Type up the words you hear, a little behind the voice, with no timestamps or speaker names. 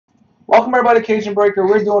Welcome everybody to Cajunbreaker.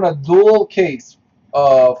 We're doing a dual case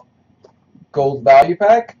of gold value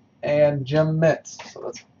pack and gem mints. So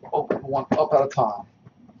let's open one up at a time.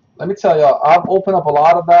 Let me tell y'all, I've opened up a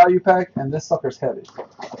lot of value pack and this sucker's heavy.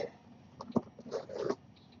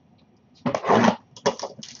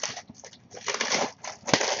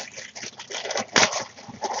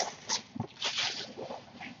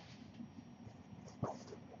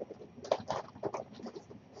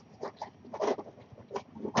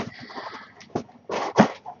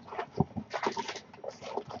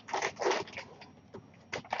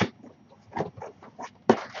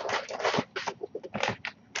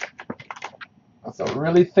 That's a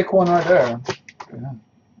really thick one right there. Yeah.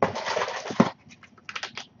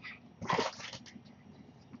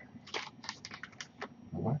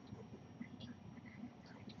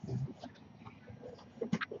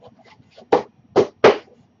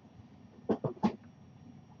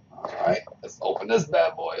 Alright, let's open this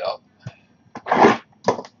bad boy up.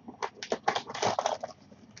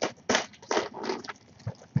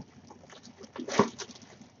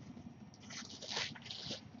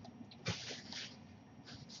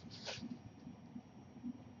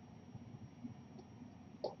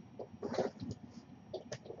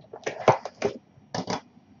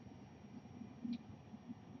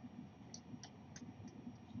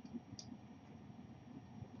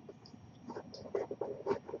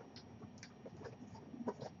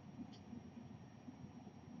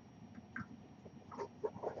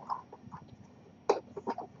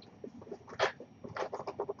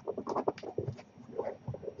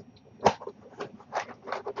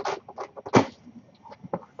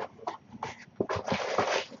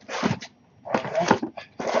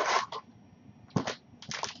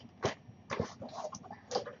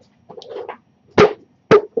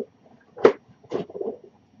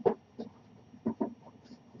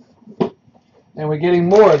 And we're getting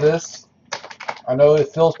more of this. I know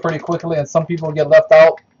it fills pretty quickly and some people get left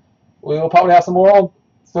out. We will probably have some more on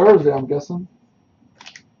Thursday, I'm guessing.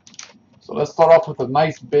 So let's start off with a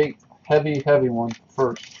nice big, heavy one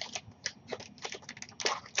first.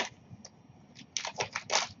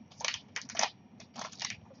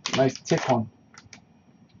 Nice thick one.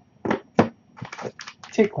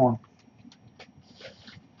 Thick one.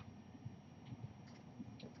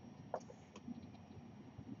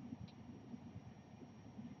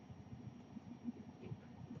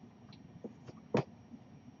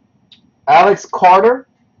 Alex Carter,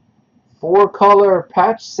 4-color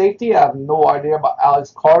patch safety. I have no idea about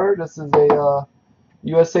Alex Carter. This is a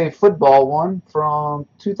USA football one from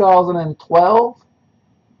 2012.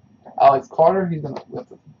 Alex Carter. We have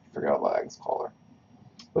to figure out about Alex Carter.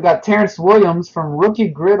 We got Terrence Williams from Rookie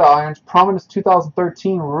Gridirons, Prominence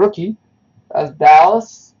 2013 rookie. That's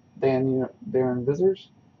Dallas. Darren Visitors.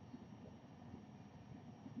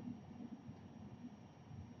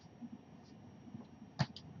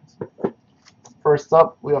 First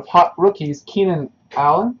up, we have hot rookies, Keenan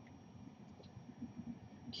Allen.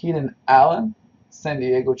 San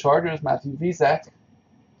Diego Chargers, Matthew Vizak.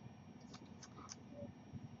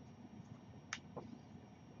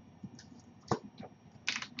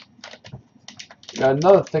 Got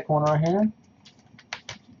another thick one right here.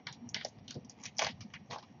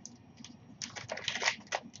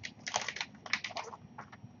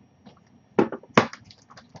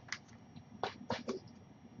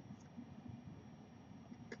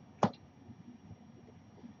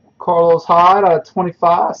 Carlos Hyde out of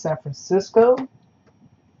 25, San Francisco.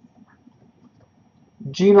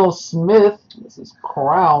 Geno Smith, this is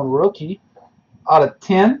Crown rookie, out of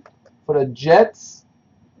 10 for the Jets.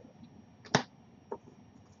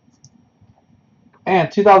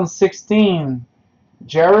 And 2016,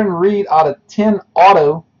 Jaron Reed out of 10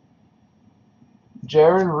 auto.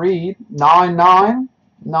 Jaron Reed, 9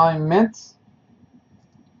 mints.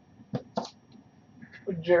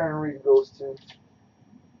 Where Jaron Reed goes to?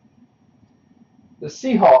 The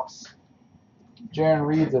Seahawks. Jaron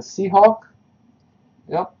Reed's a Seahawk.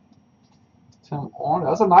 Yep. Tim Orn.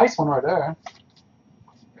 That's a nice one right there.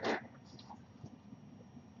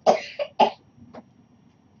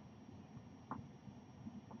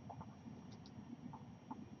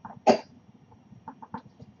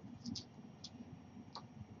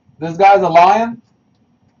 This guy's a Lion.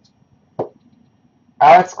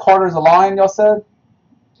 Alex Carter's a Lion, y'all said?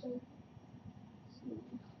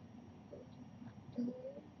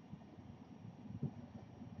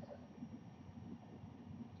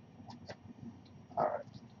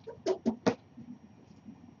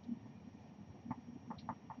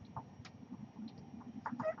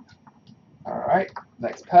 Alright,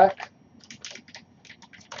 next pack.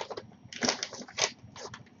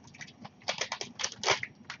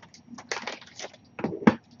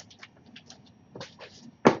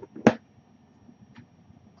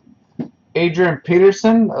 Adrian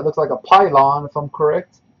Peterson. That looks like a pylon, if I'm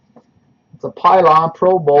correct. It's a pylon,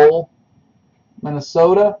 Pro Bowl,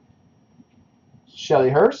 Minnesota. Shelly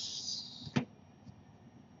Hurst.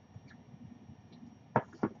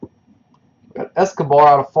 Got Escobar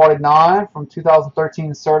out of 49 from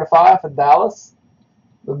 2013 certified for Dallas.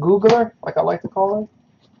 The Googler, like I like to call it.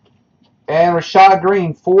 And Rashad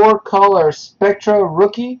Green, 4-color Spectra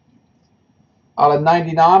rookie out of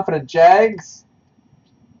 99 for the Jags.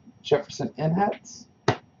 Jefferson Inhats.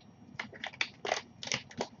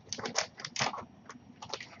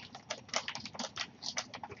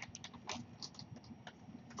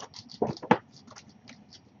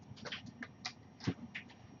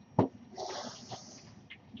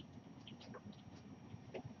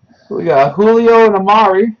 We got Julio and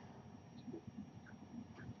Amari.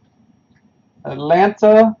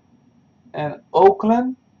 Atlanta and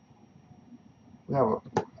Oakland. We have a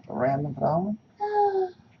random for that one.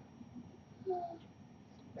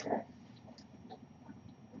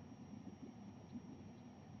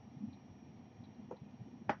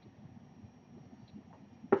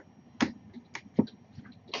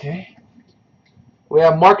 Okay. We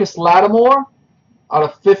have Marcus Lattimore out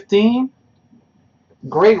of 15.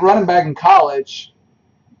 Great running back in college.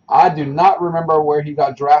 I do not remember where he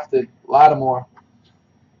got drafted. Lattimore.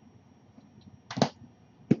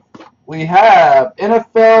 We have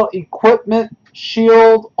NFL Equipment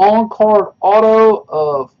Shield on-card auto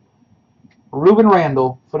of Ruben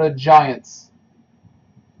Randall for the Giants.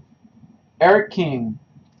 Eric King.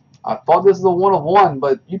 I thought this was a 1-of-1,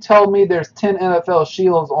 but you tell me there's 10 NFL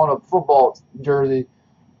Shields on a football jersey.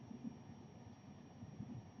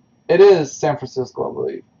 It is San Francisco, I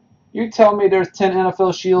believe. You tell me there's 10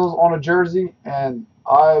 NFL Shields on a jersey, and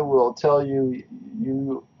I will tell you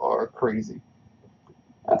you are crazy.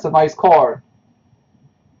 That's a nice card.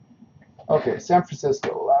 Okay, San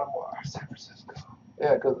Francisco, Lattimore, San Francisco.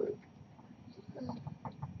 Yeah, because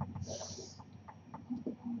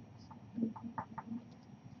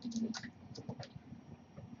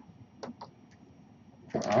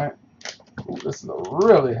all right. Ooh, this is a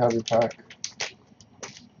really heavy pack.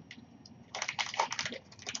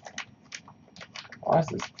 Why is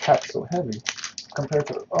this pack so heavy compared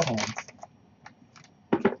to the other ones?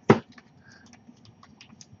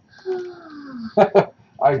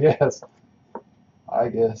 I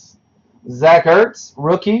guess. Zach Ertz,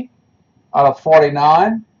 rookie, out of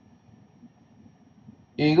 49.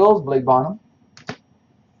 Eagles, Blake Bonham.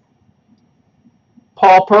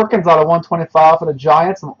 Paul Perkins out of 125 for the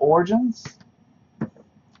Giants from Origins.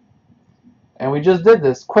 And we just did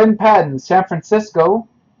this. Quentin Patton, San Francisco,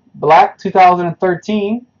 black,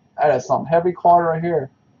 2013. That is some heavy card right here.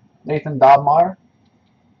 Nathan Dobmeyer.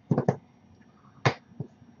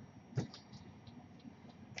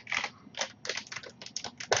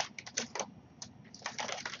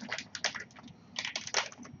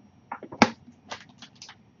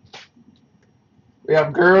 We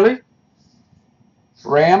have Gurley,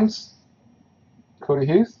 Rams, Cody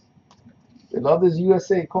Hughes. They love his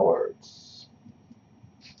USA cards.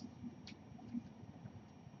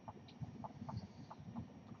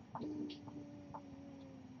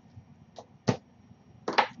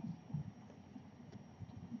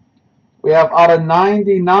 We have out of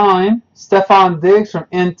 99, Stephon Diggs from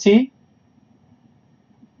NT.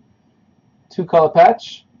 2-color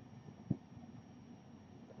patch.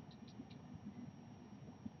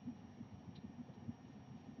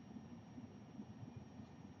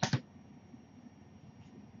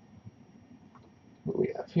 What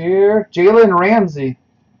we have here? Jalen Ramsey.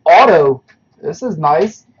 Auto. This is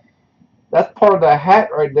nice. That's part of the hat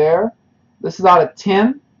right there. This is out of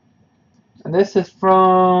 10. And this is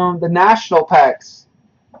from the National Packs.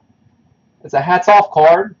 It's a hats off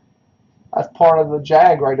card. That's part of the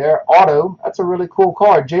Jag right there. Auto. That's a really cool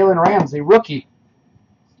card. Jalen Ramsey, rookie.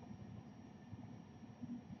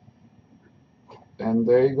 And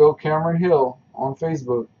there you go, Cameron Hill on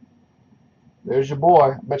Facebook. There's your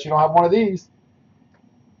boy. I bet you don't have one of these.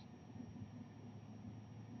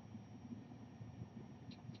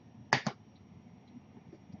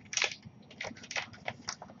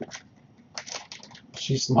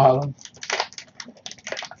 She's smiling.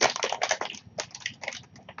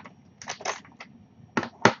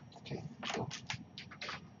 Okay, go.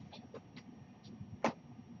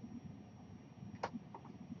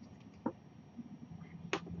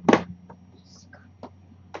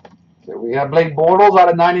 Okay, we have Blake Bortles out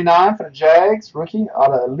of 99 for the Jags, rookie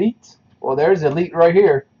out of Elite. Well, there's Elite right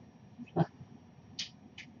here.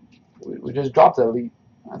 we just dropped Elite.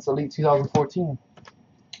 That's Elite 2014.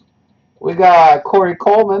 We got Corey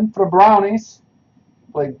Coleman for the Brownies.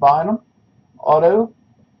 Blake Bynum. Auto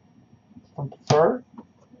from Preferred.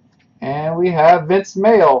 And we have Vince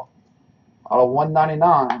Mayo out of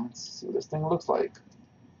 199. Let's see what this thing looks like.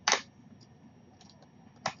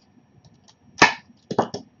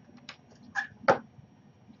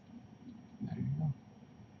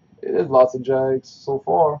 It is lots of Jags so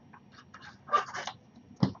far.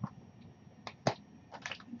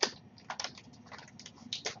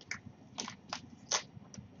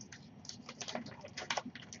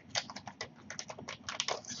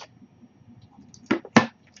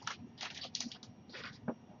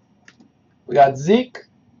 We got Zeke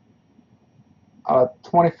out of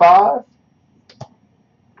 25.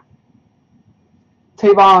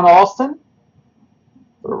 Tavon Austin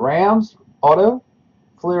for the Rams, auto.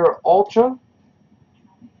 Fleer Ultra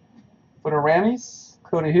for the Rammies,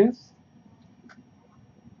 Cody Hughes.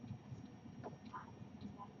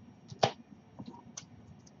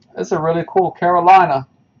 That's a really cool Carolina.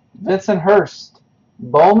 Vincent Hurst,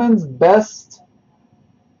 Bowman's Best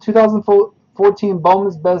 2014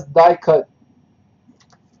 Bowman's Best die cut.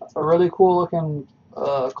 That's a really cool looking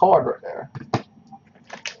card right there.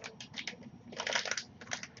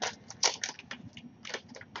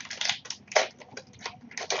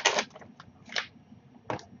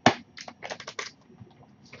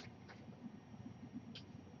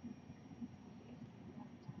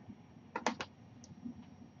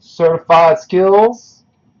 Certified Skills,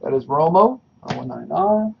 that is Romo,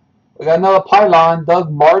 199. We got another pylon,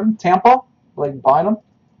 Doug Martin, Tampa, Blake Bynum.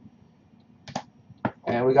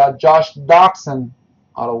 And we got Josh Doxson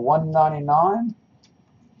out of 199.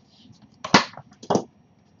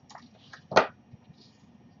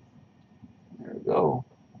 There we go.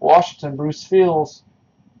 Washington, Bruce Fields.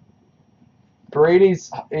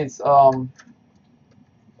 Brady's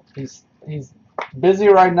he's busy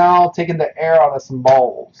right now taking the air out of some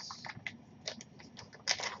balls.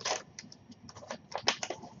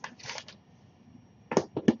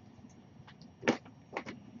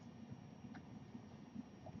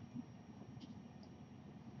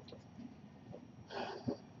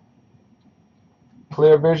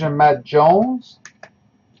 Clear Vision, Matt Jones.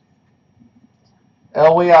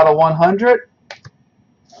 Elway out of 100.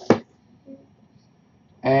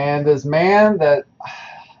 And this man that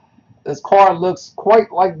this card looks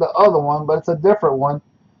quite like the other one, but it's a different one.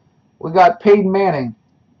 We got Peyton Manning.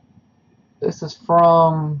 This is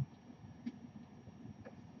from,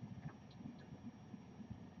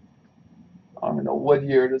 I don't even know what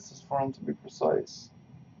year this is from, to be precise.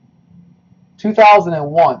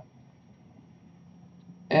 2001.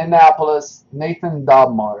 Indianapolis, Nathan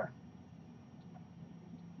Dobmeyer.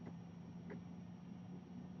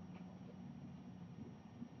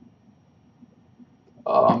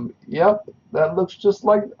 Yep, that looks just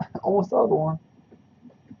like almost the other one.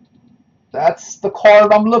 That's the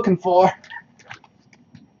card I'm looking for.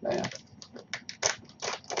 Man.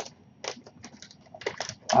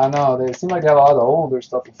 I know, they seem like they have a lot of older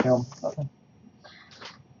stuff to film. Nothing.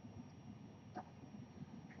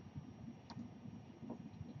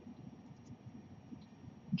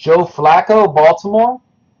 Joe Flacco, Baltimore.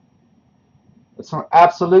 It's from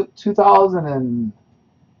Absolute 2009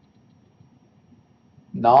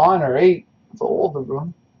 or 8. It's an older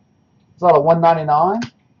one. It's out of 199.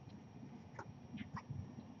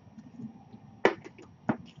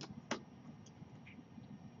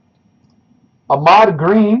 Ahmad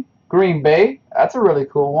Green, Green Bay. That's a really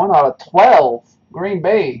cool one. Out of 12, Green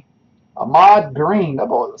Bay. Ahmad Green. That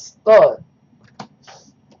boy's a stud.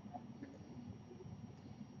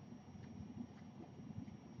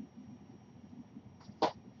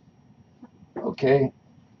 Okay.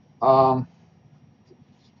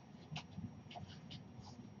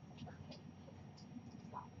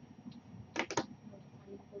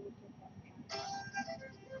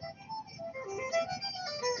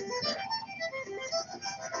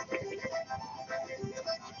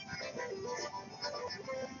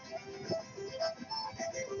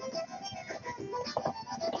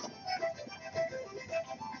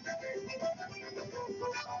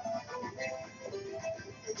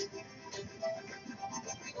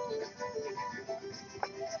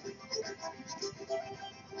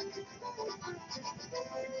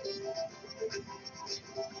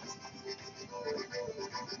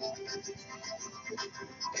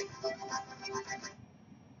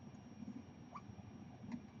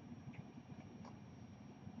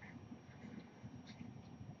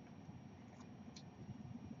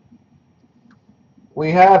 We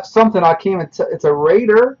have something I can't even tell. It's a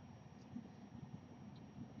Raider.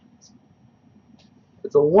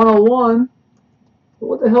 It's a 101.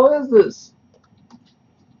 What the hell is this?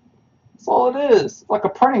 That's all it is. It's like a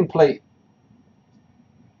printing plate.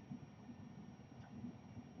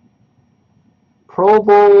 Pro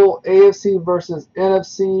Bowl AFC versus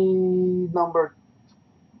NFC number.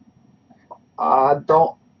 I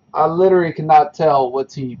literally cannot tell what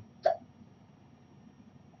team.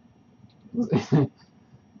 Yes,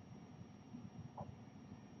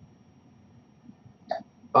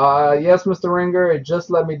 Mr. Ringer, it just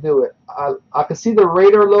let me do it. I can see the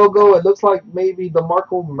Raider logo. It looks like maybe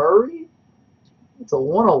DeMarco Murray. It's a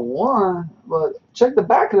 101, but check the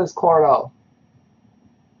back of this card out.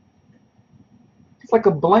 It's like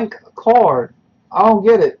a blank card. I don't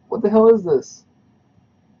get it. What the hell is this?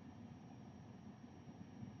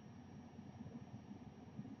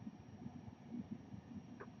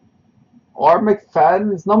 R.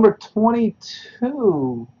 McFadden is number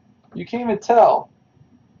 22. You can't even tell.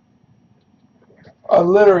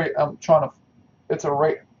 I'm trying to. It's a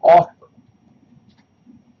right off.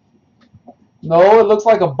 No, it looks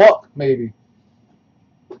like a buck, maybe.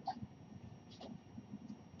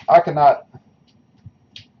 I cannot.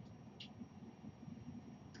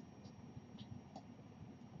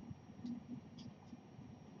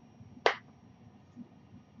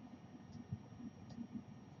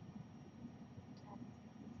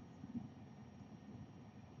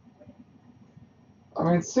 I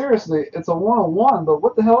mean, seriously, it's a 101, but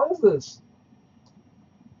what the hell is this?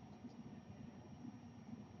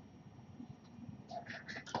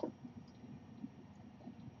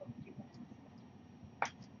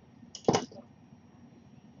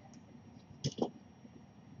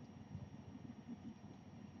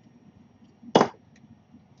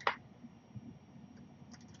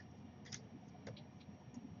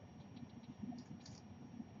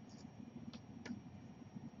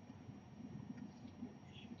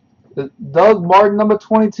 Doug Martin, number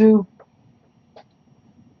 22.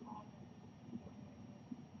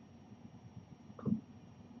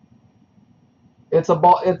 It's a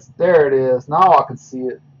ball. It's there. It is. Now I can see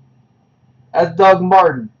it. That's Doug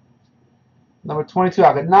Martin, number 22.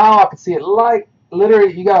 Now I can see it. Like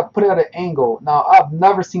literally, you gotta put it at an angle. Now I've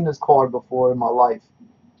never seen this card before in my life.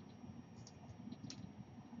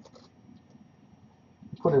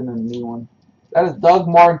 Put it in a new one. That is Doug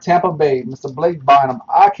Martin, Tampa Bay. Mr. Blake Bynum.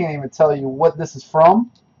 I can't even tell you what this is from.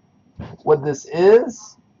 What this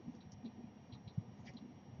is.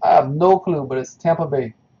 I have no clue, but it's Tampa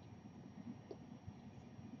Bay.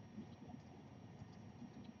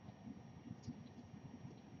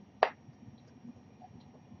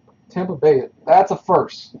 Tampa Bay. That's a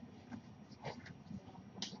first.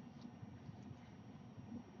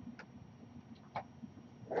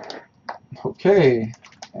 Okay.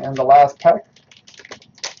 And the last pack.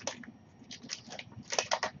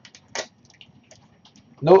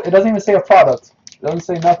 No, it doesn't even say a product. It doesn't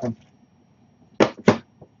say nothing. It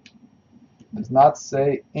does not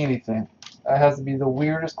say anything. That has to be the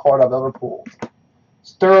weirdest card I've ever pulled.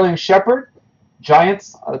 Sterling Shepard,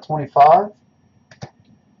 Giants out of 25.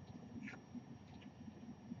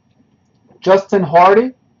 Justin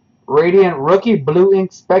Hardy, Radiant Rookie, Blue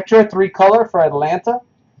Ink Spectra, 3-color for Atlanta.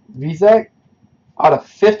 Vizek out of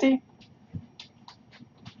 50.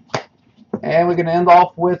 And we're going to end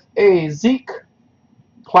off with a Zeke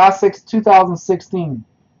Classics 2016.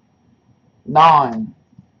 9.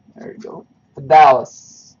 There you go. For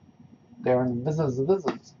Dallas. They're in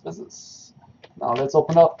visits. Now let's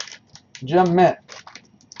open up Gem Mint.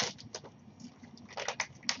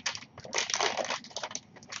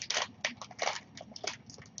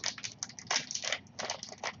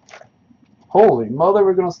 Holy mother,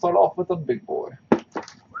 we're going to start off with a big boy.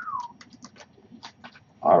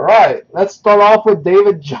 All right, let's start off with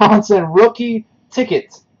David Johnson, rookie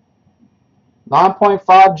ticket.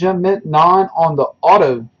 9.5 Gem Mint, 9 on the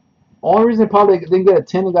auto. Only reason probably didn't get a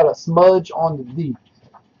 10, they got a smudge on the D.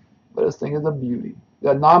 But this thing is a beauty.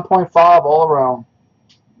 Got 9.5 all around.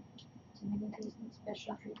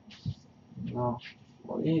 No.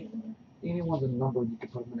 Well, anyone's a number, you can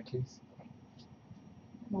put them in a case.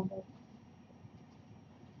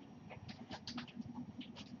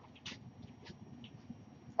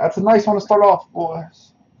 That's a nice one to start off,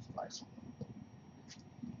 boys. Nice one.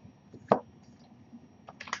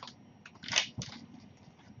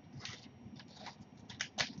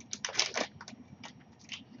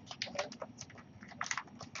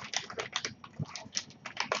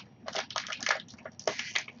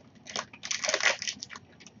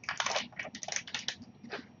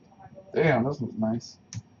 Damn, this looks nice.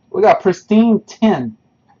 We got Pristine 10.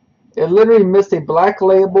 It literally missed a black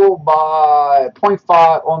label by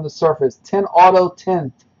 0.5 on the surface. 10 auto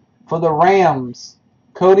 10 for the Rams.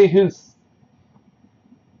 Cody Huth.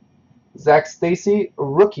 Zach Stacy,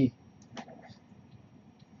 rookie.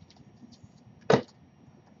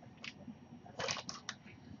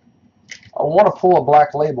 I want to pull a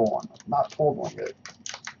black label one. I've not pulled one yet.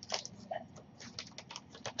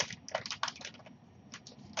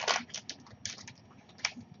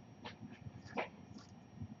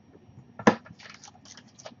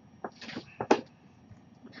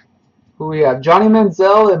 Who we have? Johnny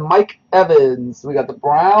Manziel and Mike Evans. We got the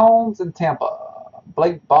Browns and Tampa.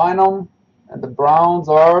 Blake Bynum, and the Browns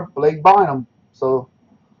are Blake Bynum. So,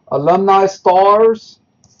 Alumni Stars,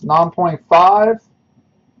 9.5.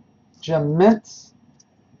 Jim Mintz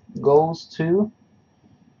goes to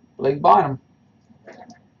Blake Bynum.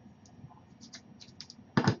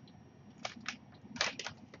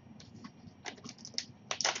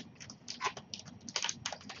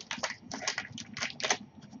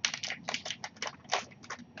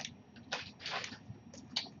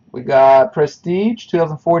 We got Prestige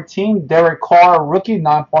 2014, Derek Carr rookie,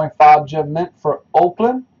 9.5 Jim Mint for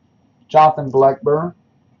Oakland. Jonathan Blackburn.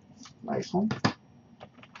 Nice one.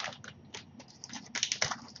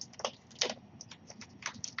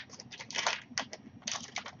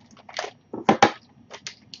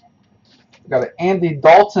 We got an Andy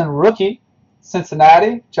Dalton rookie,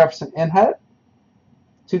 Cincinnati, Jefferson Inhead.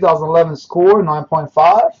 2011 score,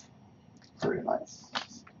 9.5. Pretty nice.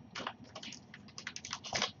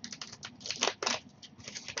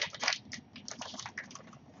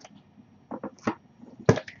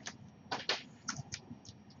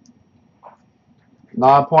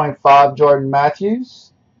 $9.5 Jordan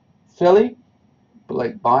Matthews, Philly,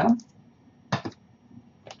 Blake Bynum.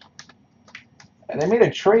 And they made a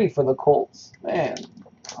trade for the Colts. Man,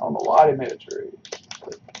 I don't know why they made a trade.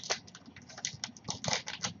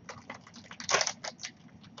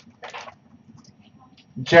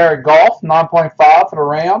 Jared Goff, 9.5 for the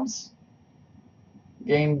Rams.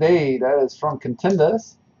 Game day, that is from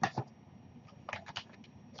Contenders.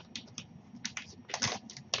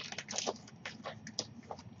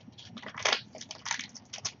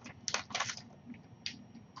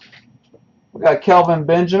 We got Kelvin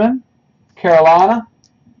Benjamin, Carolina.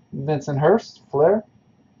 Vincent Hurst, Flair.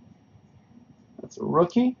 That's a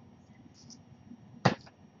rookie.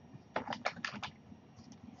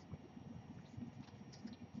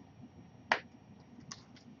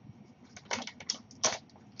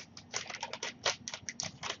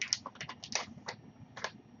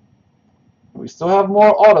 We still have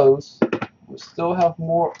more autos. We still have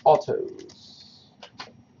more autos.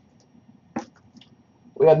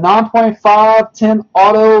 We have 9.5, 10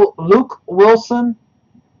 auto Luke Wilson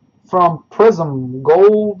from Prism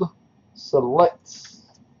Gold Selects.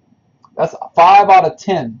 That's 5 out of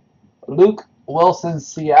 10. Luke Wilson,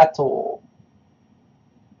 Seattle.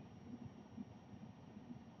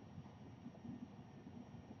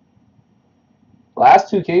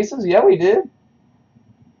 Last two cases? Yeah, we did.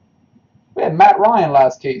 We had Matt Ryan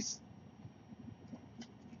last case.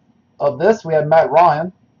 Of this, we had Matt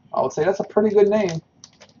Ryan. I would say that's a pretty good name.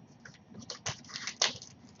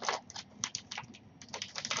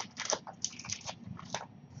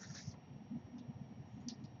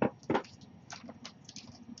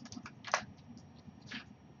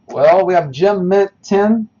 Well, we have Jim Mint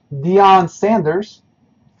 10, Deion Sanders.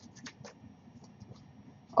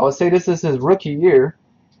 I would say this is his rookie year.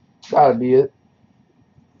 Gotta be it.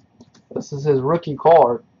 This is his rookie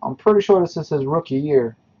card. I'm pretty sure this is his rookie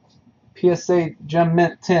year. PSA Jim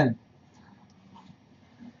Mint 10.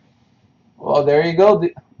 Well, there you go.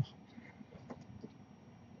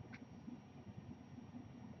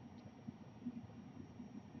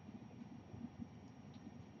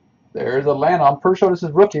 There's Atlanta. I'm pretty sure this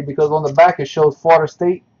is rookie because on the back it shows Florida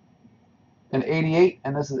State in 88,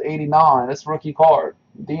 and this is 89. This rookie card.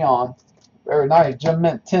 Deion. Very nice. Jim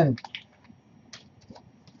Mint 10.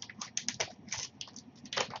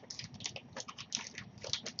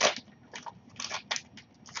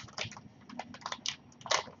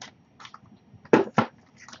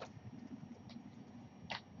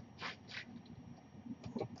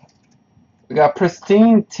 We got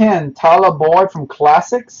Pristine 10, Tyler Boyd from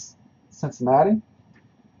Classics, Cincinnati.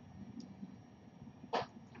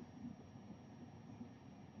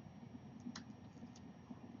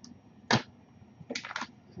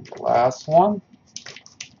 Last one.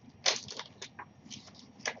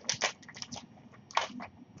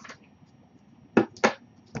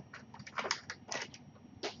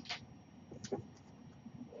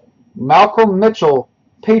 Malcolm Mitchell,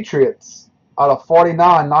 Patriots, out of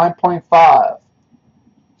 49, 9.5.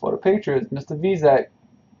 For the Patriots, Mr. Vizak.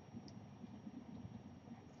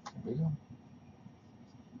 There we go.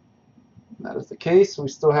 That is the case. We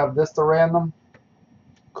still have this to random.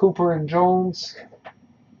 Cooper and Jones.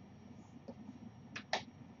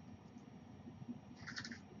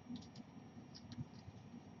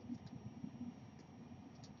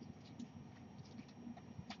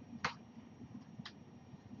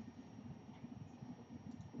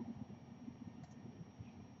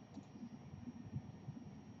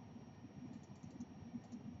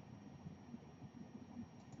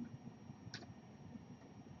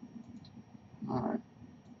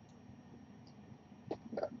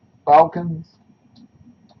 Falcons,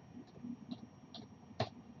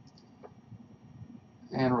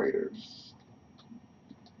 and Raiders.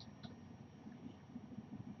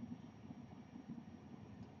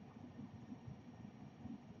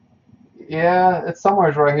 Yeah, it's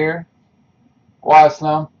somewhere right here. Why,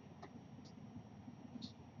 Slim?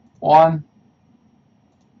 1,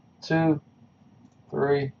 2,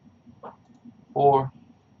 3, 4,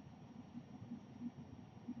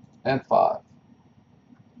 and 5.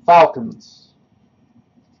 Falcons.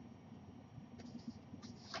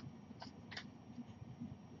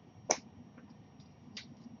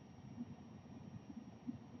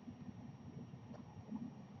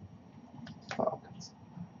 Falcons.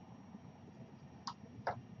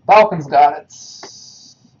 Falcons got it.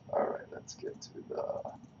 All right, let's get to the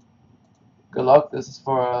good luck. This is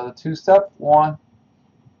for the two-step. 1,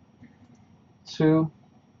 2,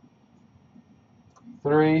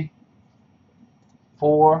 3,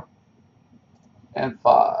 4, and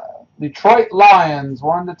 5. Detroit Lions,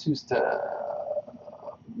 1 to 2-step.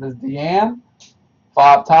 Ms. Deanne,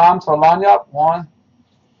 5 times for Lanyap. 1,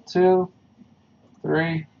 2,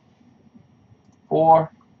 3,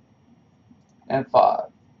 4, and 5.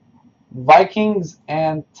 Vikings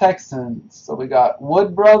and Texans. So we got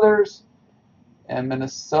Wood Brothers and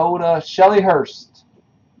Minnesota. Shelly Hurst.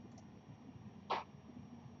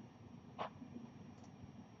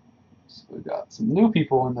 So we got some new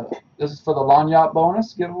people in the. This is for the Lanyap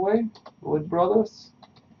bonus giveaway. Wood Brothers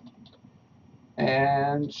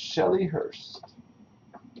and Shelly Hurst.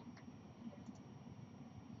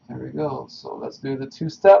 There we go. So let's do the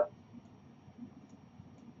two-step.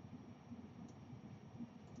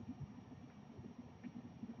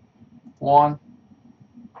 1,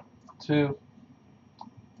 2,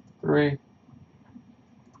 3,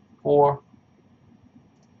 4,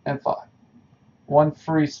 and 5. 1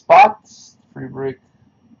 free spot, free break.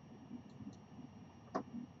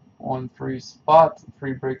 1 free spot,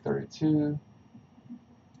 free break 32.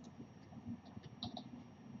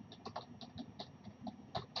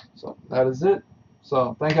 So that is it.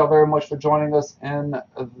 So thank y'all very much for joining us in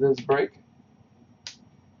this break.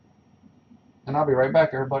 And I'll be right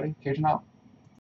back, everybody. Cajun out.